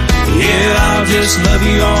 Yeah, I'll just love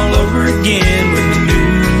you all over again when the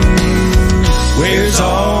new wears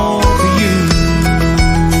off of you.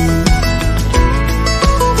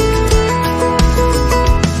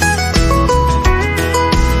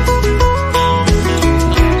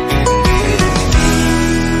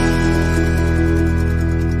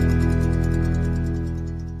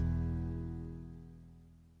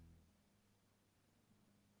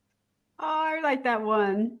 Like that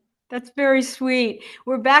one. That's very sweet.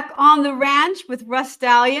 We're back on the ranch with Russ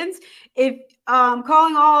Stallons. If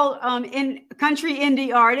calling all in country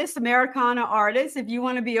indie artists, Americana artists, if you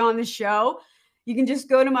want to be on the show, you can just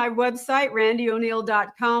go to my website,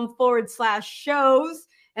 randieoneal.com/shows,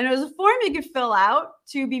 and there's a form you can fill out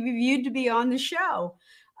to be reviewed to be on the show.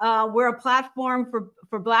 We're a platform for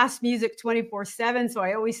blast music 24/7. So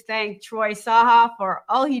I always thank Troy Saha for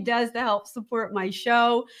all he does to help support my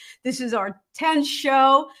show. This is our 10th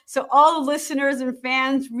show. So all the listeners and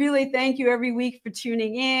fans, really thank you every week for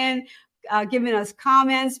tuning in, giving us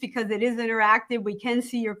comments, because it is interactive. We can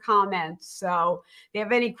see your comments. So if you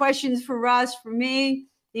have any questions for Russ, for me,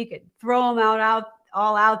 you can throw them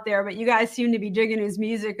all out there. But you guys seem to be digging his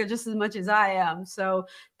music just as much as I am. So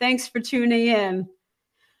thanks for tuning in.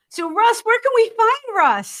 So, Russ, where can we find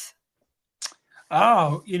Russ?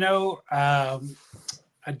 Oh, I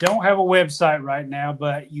don't have a website right now,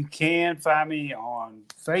 but you can find me on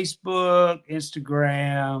Facebook,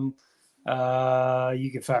 Instagram.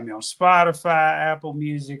 You can find me on Spotify, Apple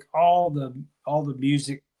Music, all the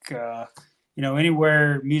music,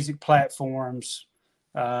 anywhere music platforms.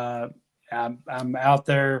 I'm out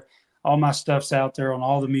there. All my stuff's out there on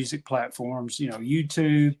all the music platforms.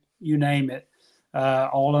 YouTube, you name it.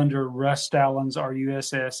 All under Russ Stallons,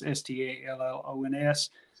 RussStallons.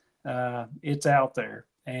 It's out there.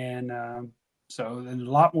 And so there's a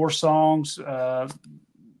lot more songs.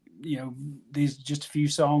 These just a few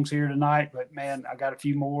songs here tonight, but man, I got a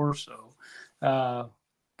few more. So go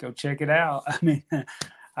check it out. I mean,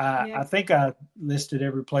 I think I listed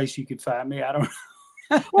every place you could find me. I don't know.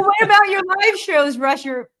 Well, what about your live shows, Russ?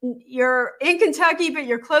 You're in Kentucky, but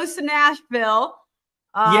you're close to Nashville.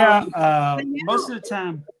 Most of the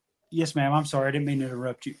time. Yes, ma'am. I'm sorry. I didn't mean to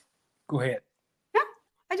interrupt you. Go ahead. Yeah,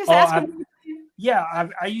 I just asked.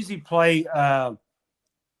 I usually play, when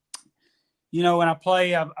I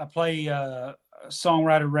play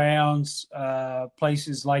songwriter rounds,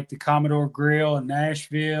 places like the Commodore Grill in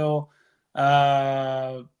Nashville,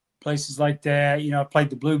 places like that. I played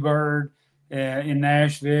the Bluebird in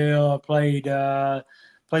Nashville. I played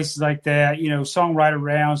places like that, songwriter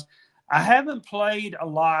rounds. I haven't played a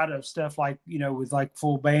lot of stuff like, with like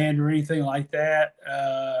full band or anything like that,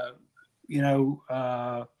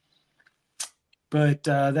 but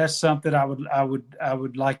that's something I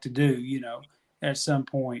would like to do, at some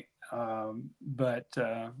point. But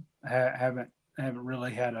haven't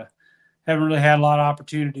really had haven't really had a lot of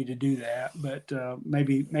opportunity to do that, but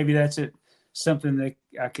maybe that's something that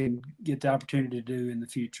I can get the opportunity to do in the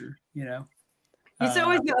future. It's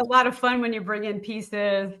always a lot of fun when you bring in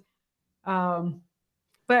pieces.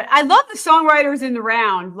 But I love the songwriters in the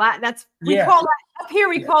round. Call that up here.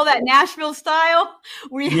 We call that Nashville style.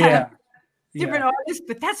 We have different artists,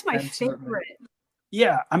 but that's my favorite.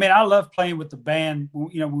 Yeah, I mean, I love playing with the band. When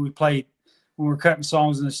we were cutting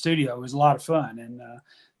songs in the studio, it was a lot of fun. And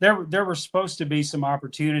there were supposed to be some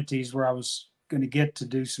opportunities where I was going to get to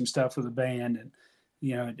do some stuff with the band, and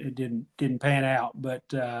it didn't pan out. But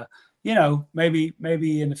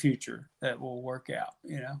maybe in the future that will work out.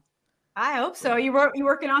 I hope so. You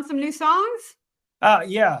working on some new songs?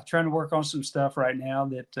 Yeah, trying to work on some stuff right now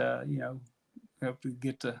that hope to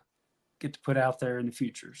get to put out there in the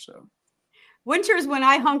future. So winter's when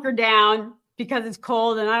I hunker down because it's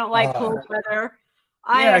cold and I don't like cold weather.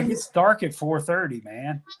 It gets dark at 4:30,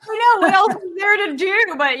 man. I know what else is there to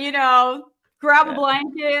do, but grab a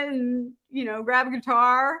blanket and grab a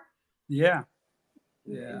guitar. Yeah.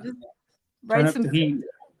 Just write some the heat.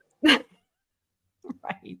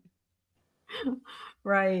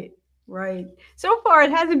 Right. So far,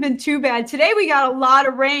 it hasn't been too bad. Today we got a lot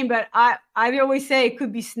of rain, but I always say it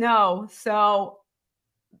could be snow. So,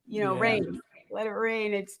 rain. Let it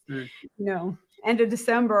rain. It's end of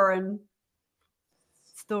December and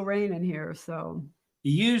it's still raining here. So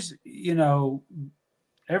every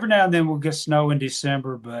now and then we'll get snow in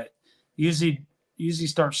December, but usually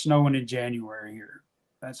starts snowing in January here.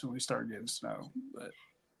 That's when we start getting snow. But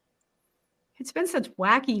it's been such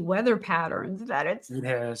wacky weather patterns that it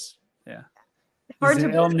has. Yeah. Hard Is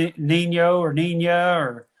it El Nino or Nina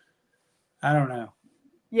or I don't know.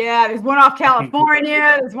 Yeah, there's one off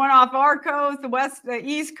California, there's one off our coast, the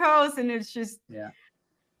East Coast, and it's just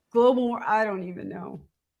global. I don't even know.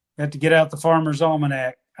 You have to get out the Farmer's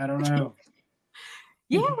Almanac. I don't know.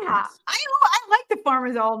 Yeah, I like the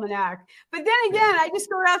Farmer's Almanac, but then again, I just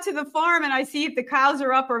go out to the farm and I see if the cows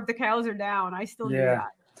are up or if the cows are down. I still do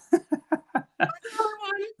that.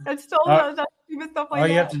 That's still that stupid stuff like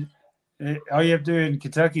that. All you have to do in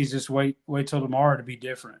Kentucky is just wait till tomorrow to be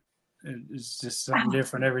different. It's just something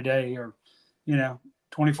different every day, or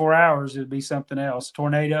 24 hours it'd be something else.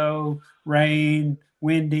 Tornado, rain,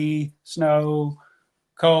 windy, snow,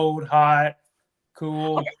 cold, hot,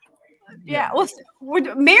 cool. Yeah. Well,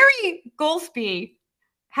 Mary Goldsby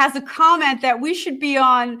has a comment that we should be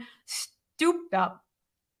on Stooped Up.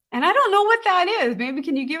 And I don't know what that is. Maybe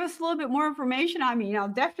can you give us a little bit more information? I mean,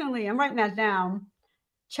 I'm writing that down.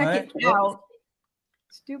 Check it out.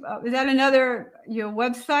 Stoop Up. Is that another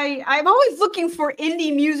website? I'm always looking for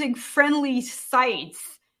indie music friendly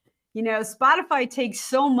sites. Spotify takes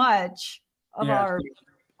so much of our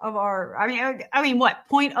I mean what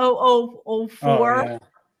 0.0004.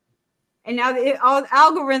 And now all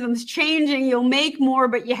algorithms changing. You'll make more,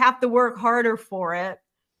 but you have to work harder for it.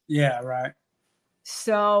 Yeah, right.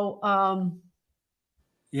 So,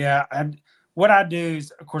 what I do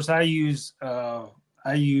is, of course, I use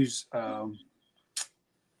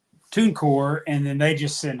TuneCore, and then they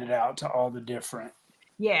just send it out to all the different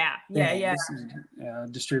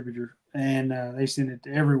distributor, and they send it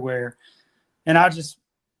to everywhere. And I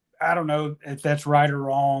don't know if that's right or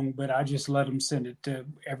wrong, but I just let them send it to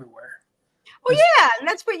everywhere. Well,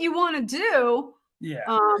 that's what you want to do.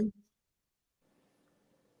 Yeah.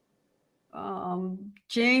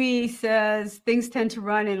 Jamie says things tend to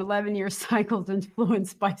run in 11-year cycles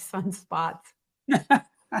influenced by sunspots.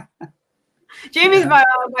 Jamie's my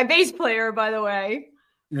bass player, by the way.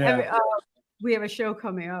 Yeah. We have a show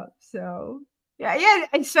coming up. So,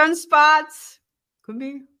 and sunspots could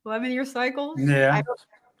be 11-year cycles. Yeah. I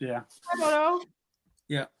don't know.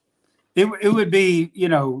 Yeah. It would be,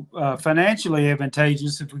 financially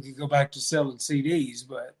advantageous if we could go back to selling CDs,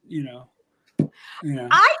 but,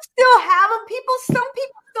 I still have them. Some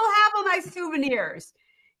people still have them as souvenirs.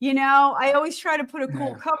 I always try to put a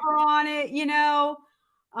cool cover on it,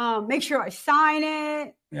 make sure I sign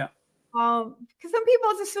it. Yeah. Because some people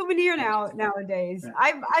it's a souvenir nowadays.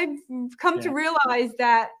 Yeah. I've come to realize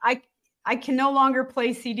that I can no longer play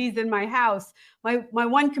CDs in my house. My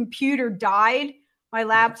one computer died, my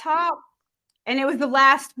laptop, and it was the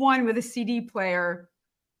last one with a CD player.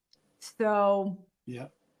 So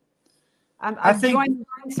I've joined the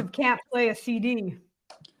ranks of can't play a CD.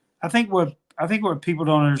 I think what people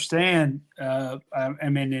don't understand, I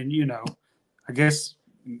guess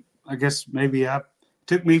maybe it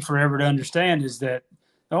took me forever to understand is that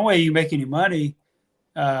the only way you make any money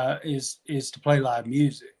is to play live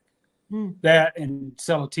music, that and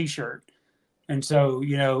sell a T-shirt. And so,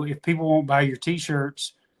 if people won't buy your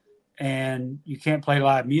T-shirts and you can't play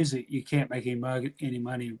live music, you can't make any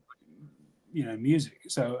money, music.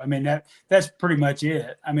 So, I mean, that's pretty much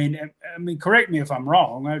it. I mean, correct me if I'm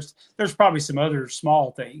wrong. There's probably some other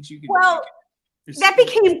small things you can do. That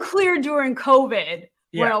became clear during COVID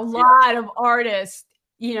when a lot of artists,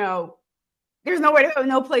 there's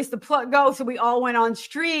no place to go. So we all went on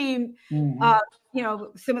stream,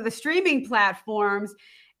 some of the streaming platforms.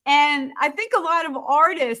 And I think a lot of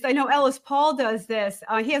artists, I know Ellis Paul does this.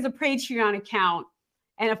 He has a Patreon account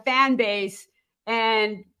and a fan base,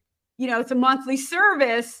 and, it's a monthly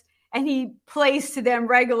service, and he plays to them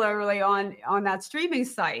regularly on that streaming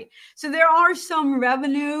site. So there are some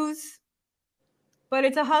revenues, but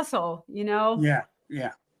it's a hustle, Yeah.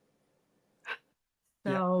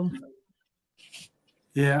 So.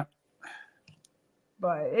 Yeah.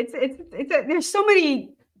 But there's so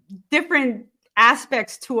many different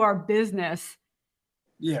aspects to our business.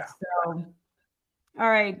 Yeah. So, all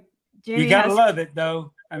right. Jamie, you gotta love it,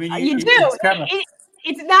 though. I mean, you do.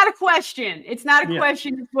 It's not a question. It's not a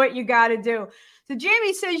question. It's what you got to do. So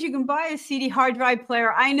Jamie says you can buy a CD hard drive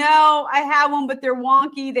player. I know I have one, but they're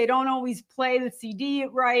wonky. They don't always play the CD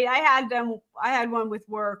right. I had one with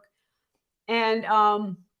work, and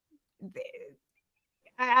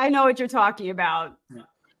I know what you're talking about. Yeah.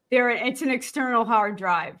 It's an external hard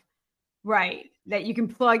drive, right, that you can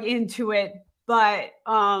plug into it, but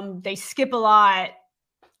they skip a lot.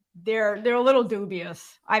 They're a little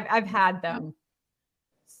dubious. I've had them.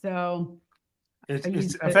 So I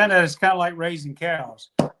found that it's kind of like raising cows.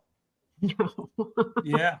 No.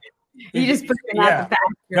 Yeah. You just put them out the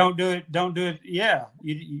pasture. Don't do it. Yeah.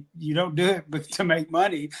 You don't do it to make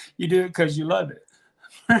money. You do it because you love it.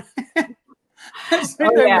 Same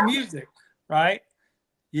thing with music, right?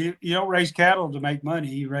 You don't raise cattle to make money.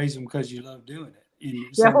 You raise them because you love doing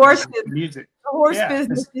it. The horse music. The horse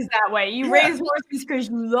business is that way. You raise horses because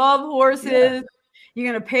you love horses. Yeah. You're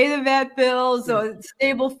going to pay the vet bills, so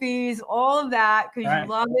stable fees, all of that because you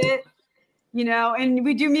love it, and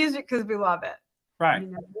we do music because we love it. Right.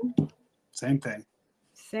 Same thing.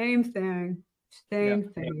 Same thing.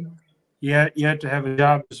 Yeah, you have to have a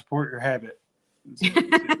job to support your habit.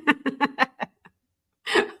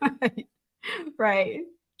 Right.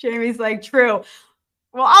 Jamie's like, true.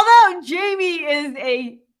 Well, although Jamie is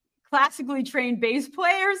a classically trained bass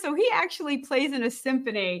player, so he actually plays in a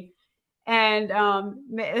symphony, and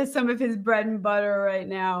some of his bread and butter right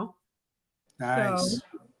now. Nice. So,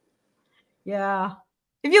 yeah.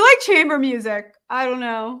 If you like chamber music, I don't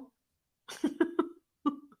know.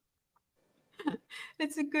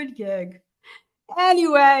 It's a good gig.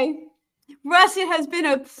 Anyway, Russ, it has been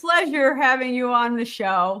a pleasure having you on the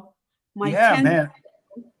show. Man.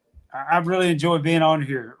 I've really enjoyed being on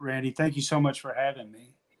here, Randie. Thank you so much for having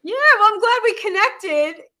me. Yeah, well, I'm glad we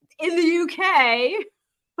connected in the UK.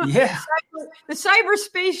 Yeah. The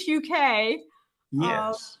cyberspace UK.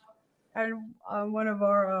 Yes. And one of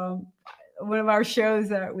our shows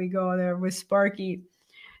that we go there with Sparky.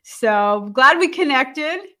 So glad we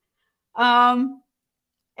connected. And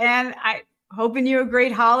I hoping you a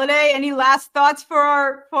great holiday. Any last thoughts for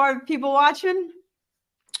our people watching?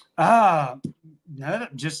 No,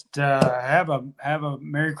 just have a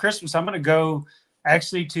Merry Christmas. I'm going to go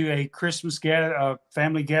actually to a Christmas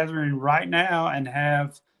family gathering right now and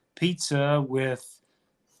have pizza with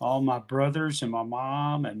all my brothers and my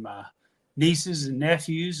mom and my nieces and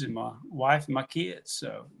nephews and my wife and my kids.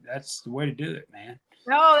 So that's the way to do it, man.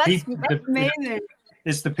 Oh, that's amazing.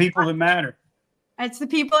 It's the people that matter. It's the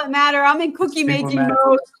people that matter. I'm in cookie making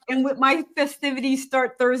mode, and with my festivities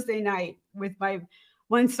start Thursday night with my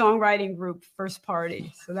one songwriting group, First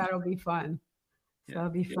Party. So that'll be fun. That'll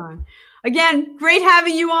be fun. Again, great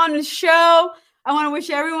having you on the show. I want to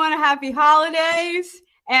wish everyone a happy holidays.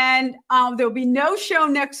 And there'll be no show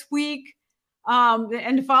next week.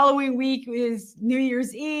 And the following week is New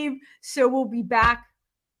Year's Eve. So we'll be back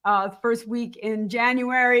the first week in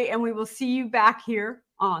January, and we will see you back here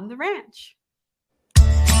on the ranch.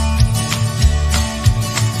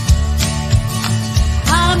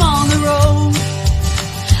 I'm on the road.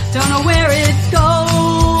 Don't know where it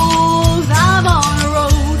goes. I'm on the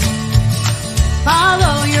road.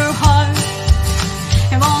 Follow your heart.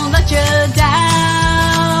 It won't let you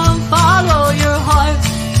down. Follow your heart.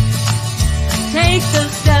 Take the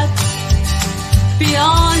steps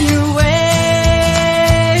beyond.